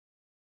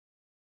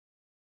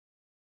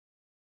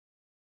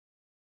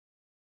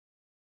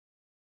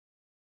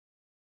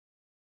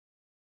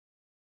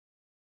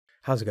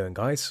How's it going,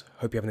 guys?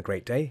 Hope you're having a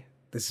great day.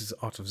 This is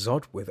Art of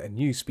Zod with a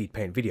new speed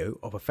paint video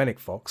of a Fennec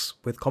Fox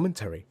with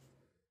commentary.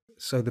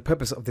 So the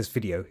purpose of this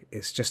video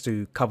is just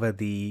to cover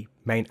the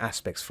main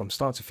aspects from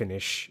start to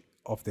finish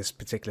of this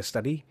particular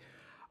study.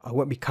 I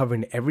won't be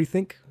covering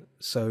everything,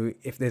 so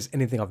if there's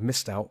anything I've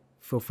missed out,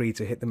 feel free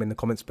to hit them in the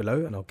comments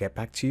below and I'll get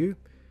back to you.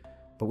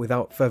 But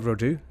without further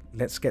ado,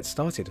 let's get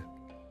started.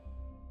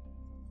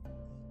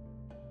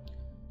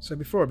 So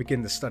before I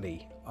begin the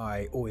study,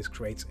 I always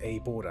create a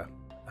border.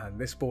 And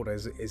this border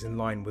is in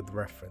line with the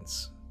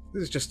reference.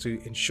 This is just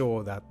to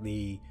ensure that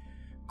the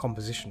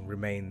composition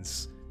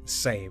remains the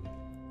same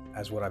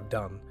as what I've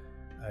done.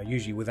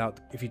 Usually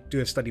if you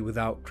do a study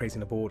without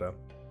creating a border,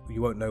 you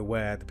won't know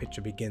where the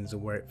picture begins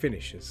and where it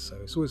finishes. So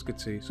it's always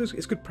good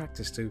it's good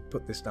practice to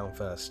put this down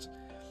first.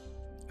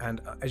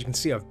 And as you can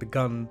see, I've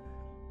begun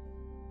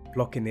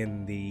blocking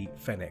in the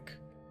Fennec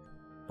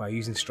by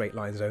using straight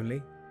lines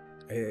only.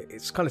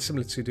 It's kind of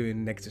similar to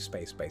doing negative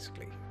space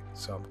basically.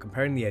 So I'm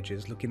comparing the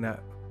edges, looking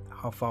at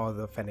how far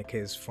the Fennec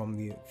is from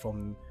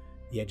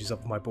the edges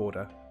of my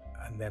border,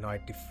 and then I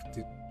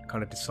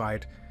kind of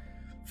decide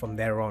from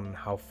there on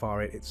how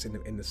far it's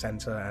in the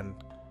center, and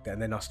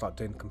then I start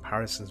doing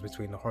comparisons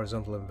between the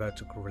horizontal and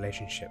vertical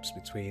relationships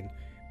between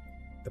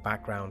the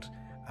background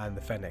and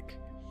the Fennec.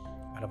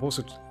 And I've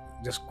also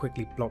just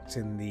quickly blocked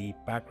in the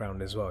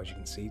background as well, as you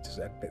can see, just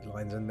add bit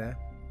lines in there.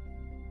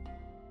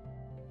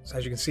 So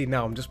as you can see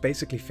now, I'm just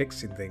basically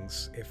fixing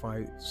things. If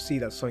I see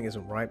that something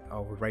isn't right,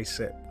 I'll erase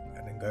it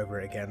and then go over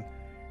it again.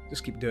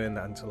 Just keep doing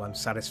that until I'm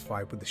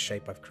satisfied with the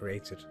shape I've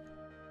created.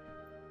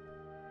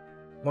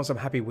 Once I'm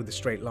happy with the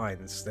straight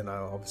lines, then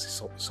I'll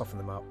obviously soften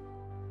them up.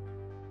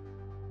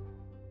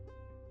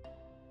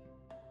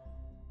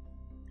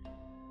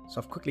 So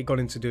I've quickly gone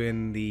into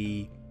doing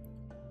the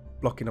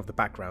blocking of the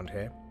background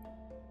here.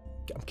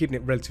 I'm keeping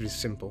it relatively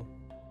simple.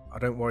 I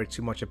don't worry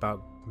too much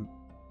about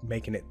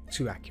making it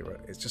too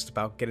accurate. It's just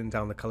about getting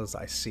down the colors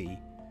that I see,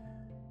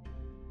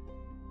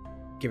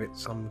 give it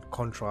some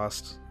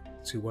contrast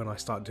to when I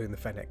start doing the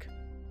Fennec.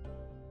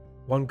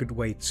 One good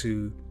way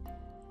to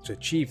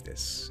achieve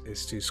this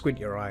is to squint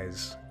your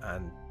eyes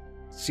and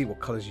see what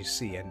colors you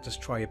see and just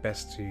try your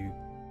best to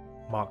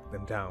mark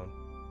them down.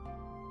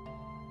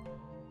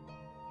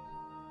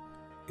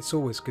 It's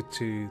always good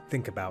to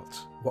think about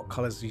what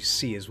colors you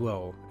see as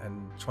well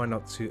and try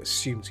not to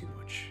assume too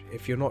much.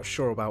 If you're not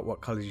sure about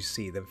what colors you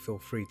see, then feel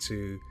free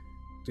to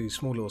do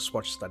small little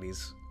swatch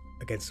studies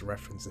against the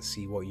reference and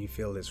see what you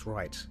feel is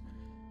right.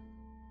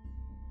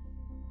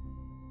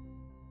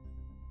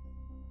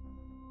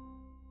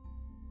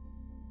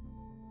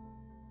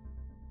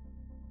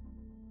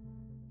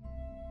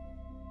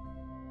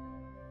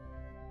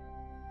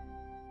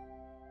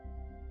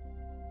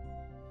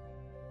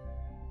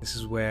 This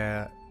is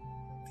where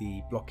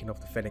the blocking of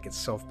the Fennec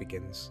itself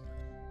begins.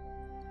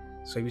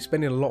 So you'll be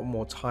spending a lot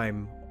more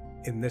time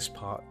in this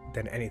part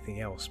than anything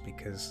else,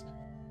 because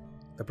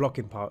the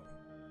blocking part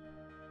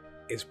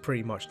is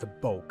pretty much the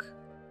bulk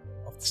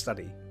of the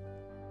study,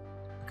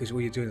 because all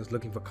you're doing is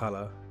looking for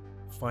color,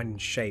 finding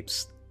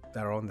shapes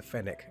that are on the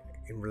Fennec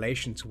in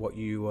relation to what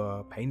you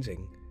are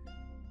painting.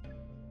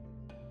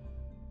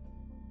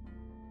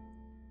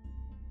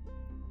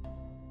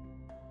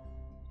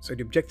 So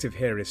the objective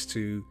here is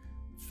to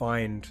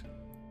find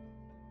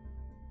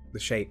the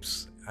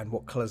shapes and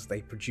what colors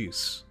they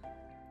produce,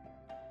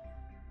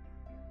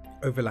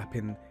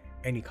 overlapping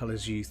any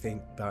colors you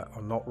think that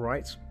are not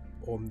right,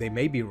 or they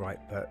may be right,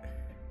 but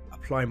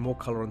applying more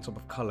color on top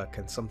of color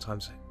can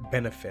sometimes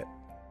benefit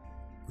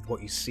with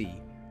what you see.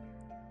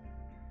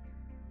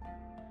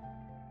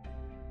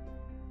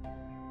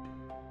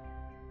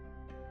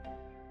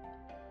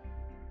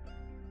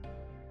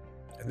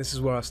 And this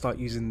is where I start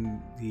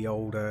using the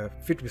old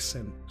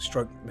 50%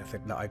 stroke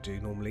method that I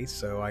do normally.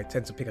 So I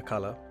tend to pick a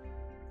color,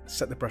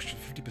 set the brush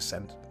to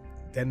 50%,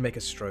 then make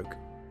a stroke,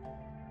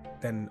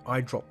 then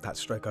I drop that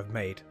stroke I've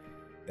made,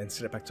 then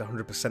set it back to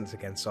 100%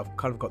 again. So I've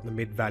kind of got the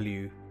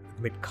mid-value,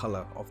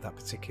 mid-color of that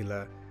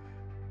particular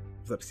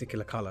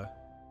color,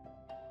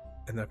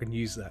 and then I can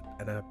use that,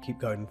 and then I keep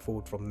going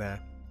forward from there.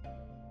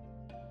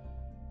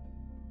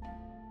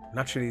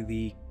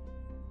 Naturally,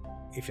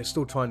 if you're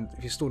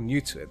still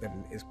new to it,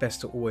 then it's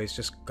best to always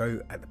just go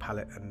at the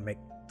palette and make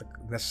the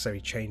necessary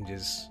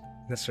changes,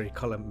 necessary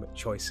color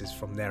choices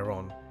from there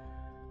on.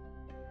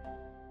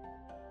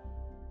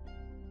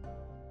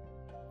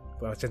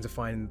 But I tend to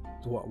find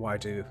what I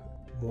do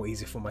more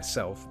easy for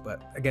myself.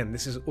 But again,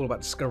 this is all about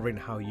discovering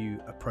how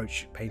you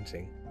approach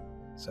painting.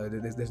 So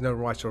there's no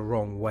right or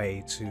wrong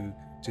way to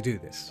do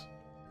this.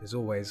 There's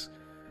always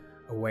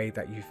a way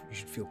that you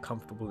should feel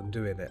comfortable in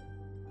doing it.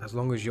 As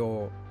long as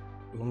you're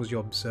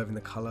observing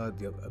the color,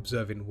 you're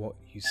observing what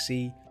you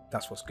see,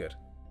 that's what's good.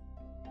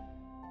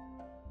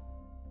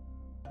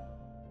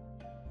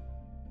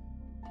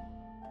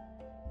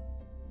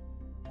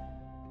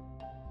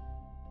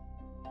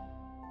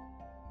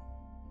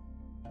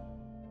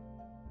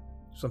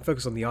 So I'm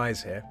focused on the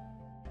eyes here,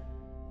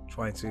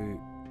 trying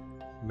to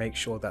make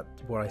sure that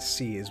what I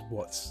see is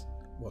what's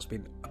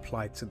been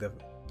applied to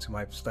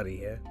my study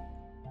here.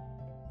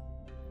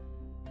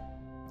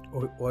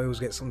 or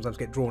I sometimes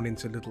get drawn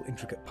into little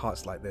intricate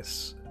parts like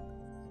this.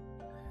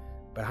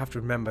 But I have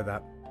to remember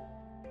that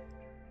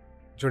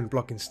during the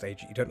blocking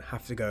stage, you don't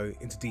have to go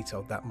into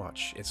detail that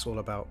much. It's all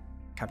about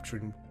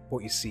capturing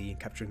what you see,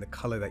 capturing the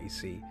color that you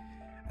see,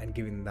 and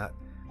giving that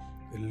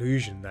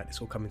illusion that it's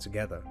all coming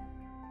together.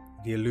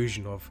 The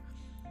illusion of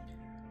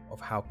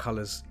how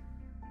colors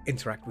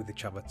interact with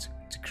each other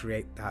to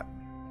create that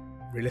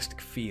realistic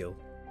feel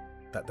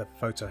that the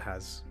photo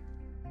has.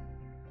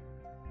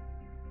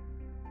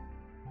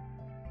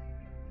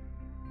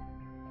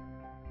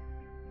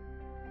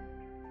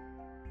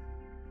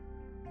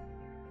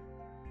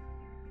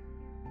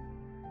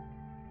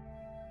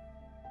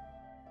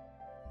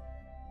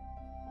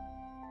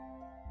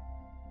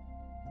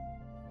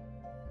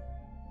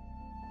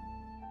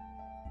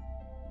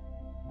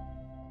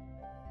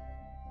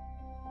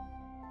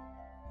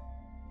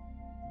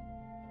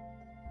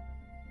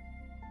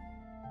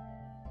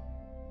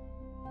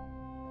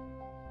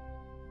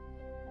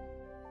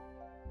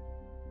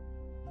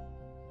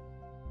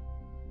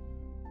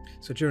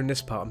 So during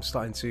this part, I'm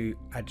starting to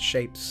add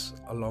shapes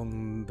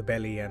along the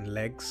belly and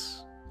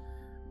legs,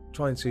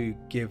 trying to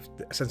give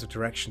a sense of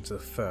direction to the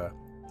fur.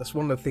 That's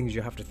one of the things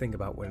you have to think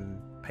about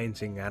when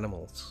painting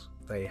animals.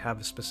 They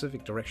have a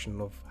specific direction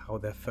of how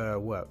their fur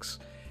works,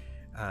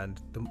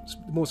 and the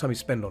more time you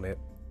spend on it,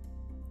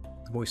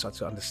 the more you start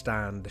to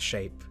understand the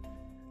shape,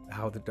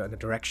 how the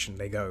direction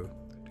they go.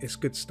 It's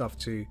good stuff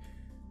to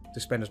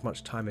spend as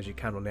much time as you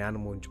can on the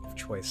animal of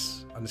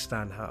choice,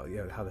 understand how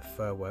the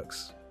fur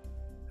works.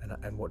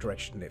 And what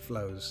direction it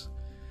flows.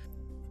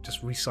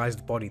 Just resized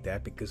the body there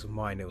because of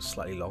mine it was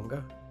slightly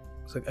longer.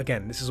 So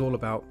again, this is all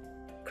about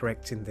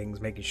correcting things,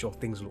 making sure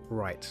things look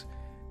right.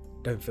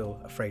 Don't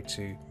feel afraid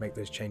to make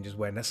those changes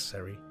where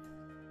necessary.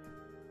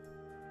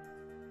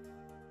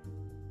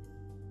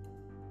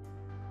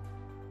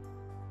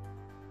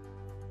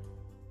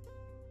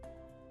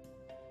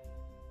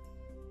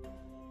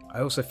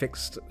 I also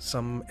fixed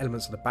some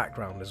elements of the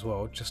background as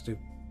well, just to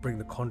bring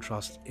the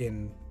contrast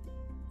in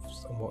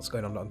on what's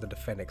going on under the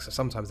Fennec. So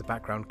sometimes the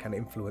background can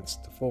influence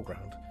the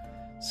foreground,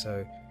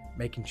 so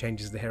making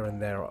changes here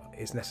and there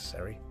is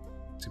necessary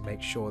to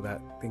make sure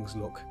that things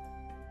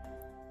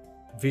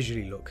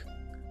visually look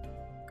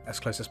as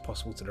close as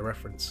possible to the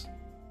reference.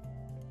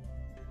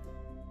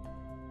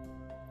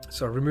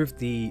 So I removed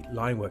the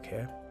line work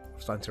here.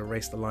 I'm starting to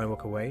erase the line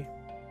work away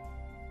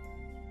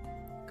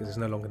because it's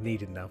no longer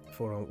needed now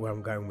for where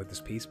I'm going with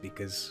this piece,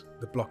 because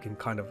the blocking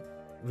kind of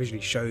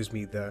visually shows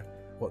me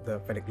what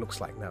the Fennec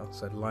looks like now,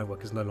 so the line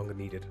work is no longer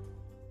needed.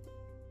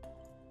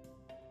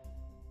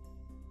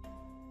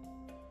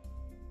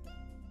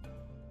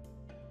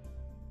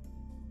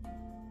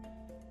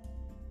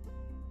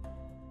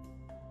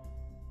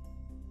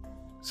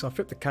 So I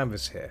flipped the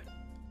canvas here,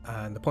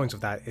 and the point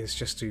of that is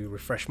just to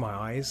refresh my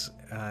eyes,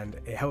 and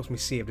it helps me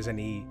see if there's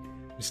any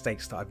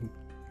mistakes that I've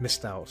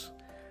missed out.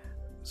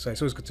 So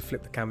it's always good to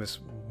flip the canvas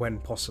when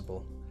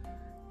possible.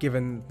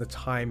 Given the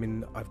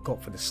time I've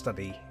got for this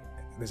study,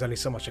 there's only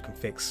so much I can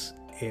fix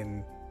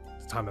in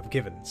the time I've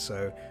given,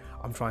 so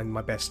I'm trying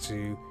my best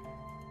to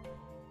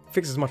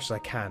fix as much as I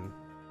can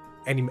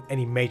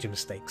any major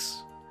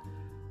mistakes.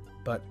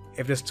 But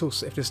if there's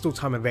still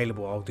time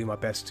available, I'll do my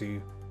best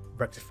to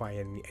rectify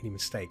any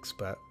mistakes.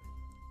 But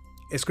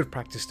it's good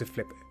practice to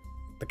flip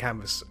the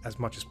canvas as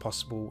much as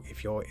possible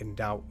if you're in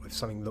doubt if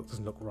something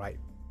doesn't look right.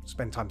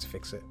 Spend time to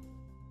fix it.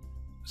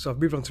 So I've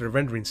moved on to the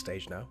rendering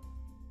stage now.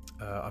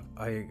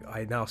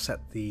 I now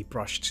set the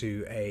brush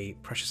to a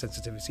pressure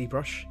sensitivity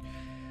brush,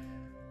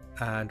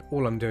 and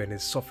all I'm doing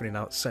is softening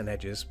out certain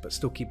edges but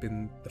still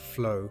keeping the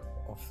flow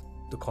of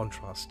the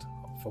contrast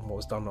from what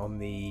was done on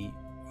the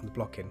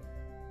blocking.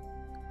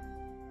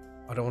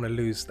 I don't want to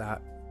lose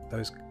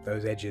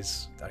those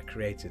edges that I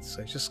created,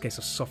 so it's just a case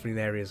of softening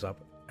areas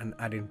up and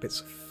adding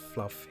bits of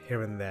fluff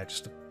here and there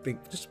just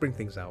to bring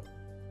things out.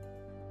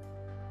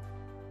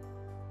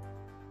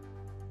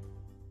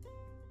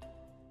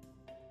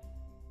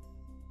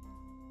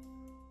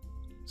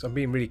 So I'm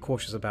being really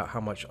cautious about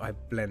how much I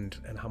blend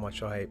and how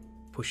much I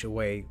push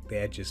away the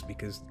edges,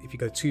 because if you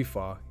go too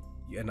far,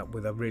 you end up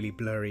with a really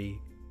blurry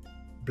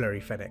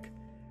Fennec,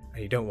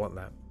 and you don't want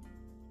that.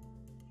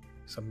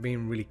 So I'm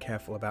being really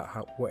careful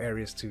about what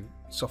areas to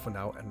soften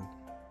out and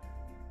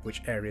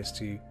which areas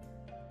to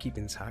keep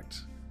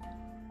intact.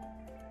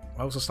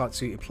 I also start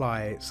to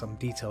apply some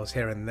details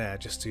here and there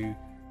just to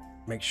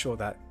make sure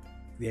that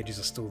the edges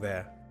are still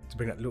there, to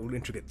bring out little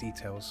intricate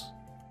details,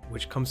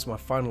 which comes to my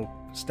final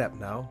step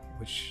now,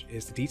 which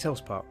is the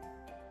details part.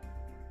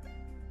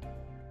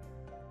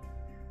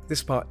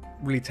 This part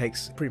really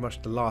takes pretty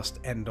much the last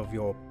end of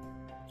your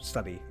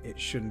study. It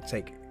shouldn't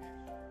take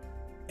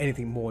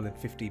anything more than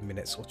 15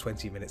 minutes or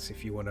 20 minutes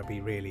if you want to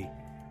be really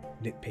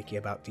nitpicky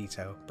about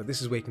detail, but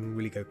this is where you can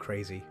really go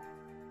crazy.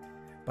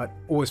 But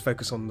always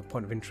focus on the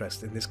point of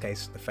interest, in this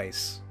case the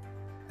face.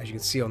 As you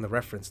can see on the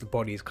reference, the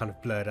body is kind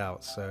of blurred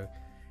out, so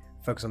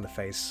focus on the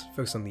face,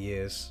 focus on the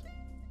ears,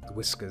 the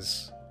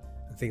whiskers,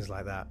 and things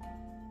like that.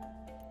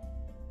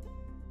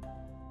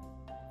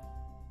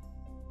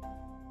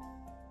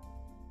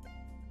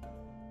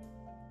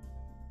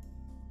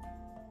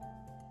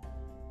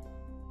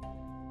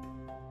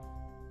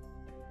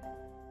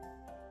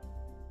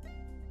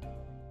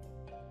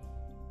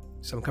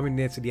 So I'm coming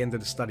near to the end of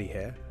the study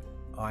here.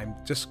 I'm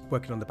just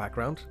working on the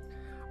background.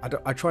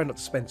 I try not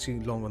to spend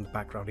too long on the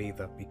background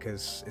either,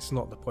 because it's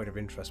not the point of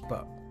interest,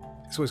 but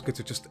it's always good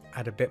to just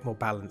add a bit more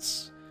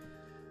balance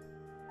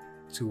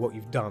to what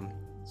you've done.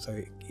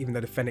 So even though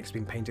the Fennec's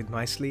been painted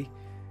nicely,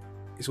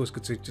 it's always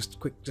good to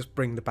just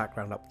bring the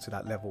background up to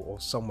that level or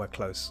somewhere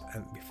close,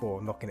 and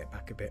before knocking it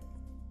back a bit.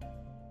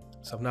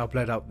 So I've now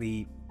blurred out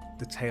the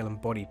tail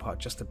and body part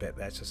just a bit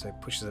there, just so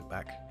it pushes it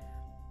back.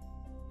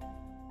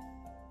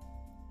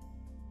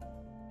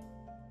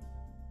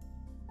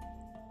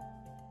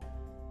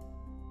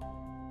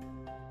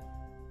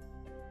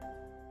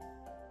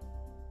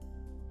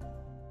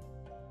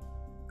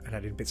 And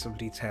adding bits of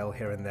detail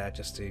here and there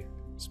just to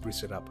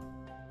spruce it up.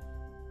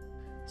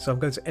 So I'm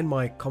going to end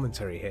my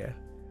commentary here.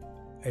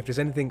 If there's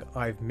anything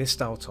I've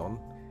missed out on,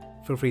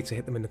 feel free to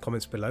hit them in the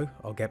comments below.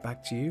 I'll get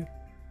back to you.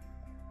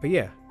 But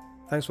yeah,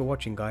 thanks for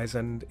watching guys,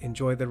 and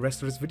enjoy the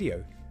rest of this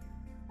video.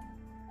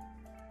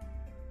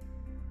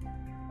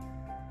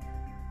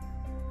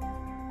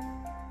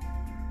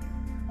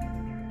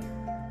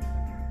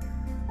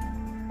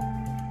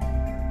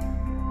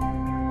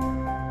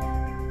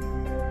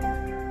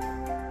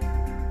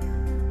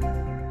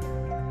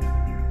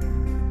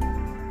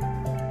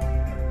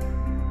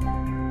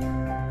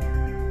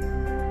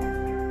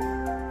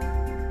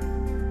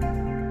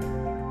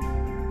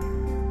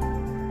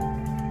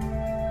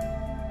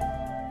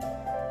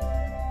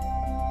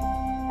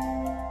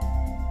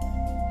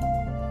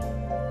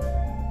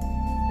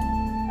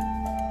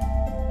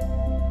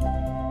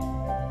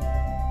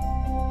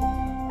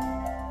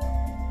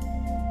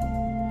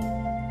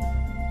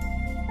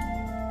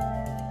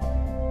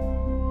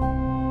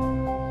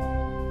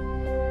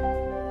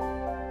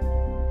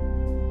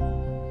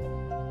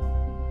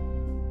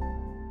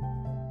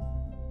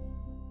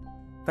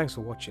 Thanks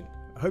for watching.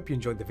 I hope you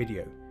enjoyed the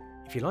video.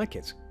 If you like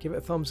it, give it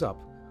a thumbs up.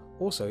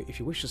 Also, if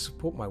you wish to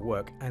support my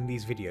work and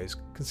these videos,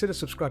 consider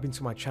subscribing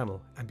to my channel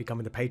and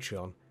becoming a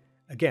Patreon.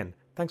 Again,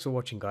 thanks for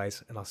watching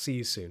guys, and I'll see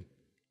you soon.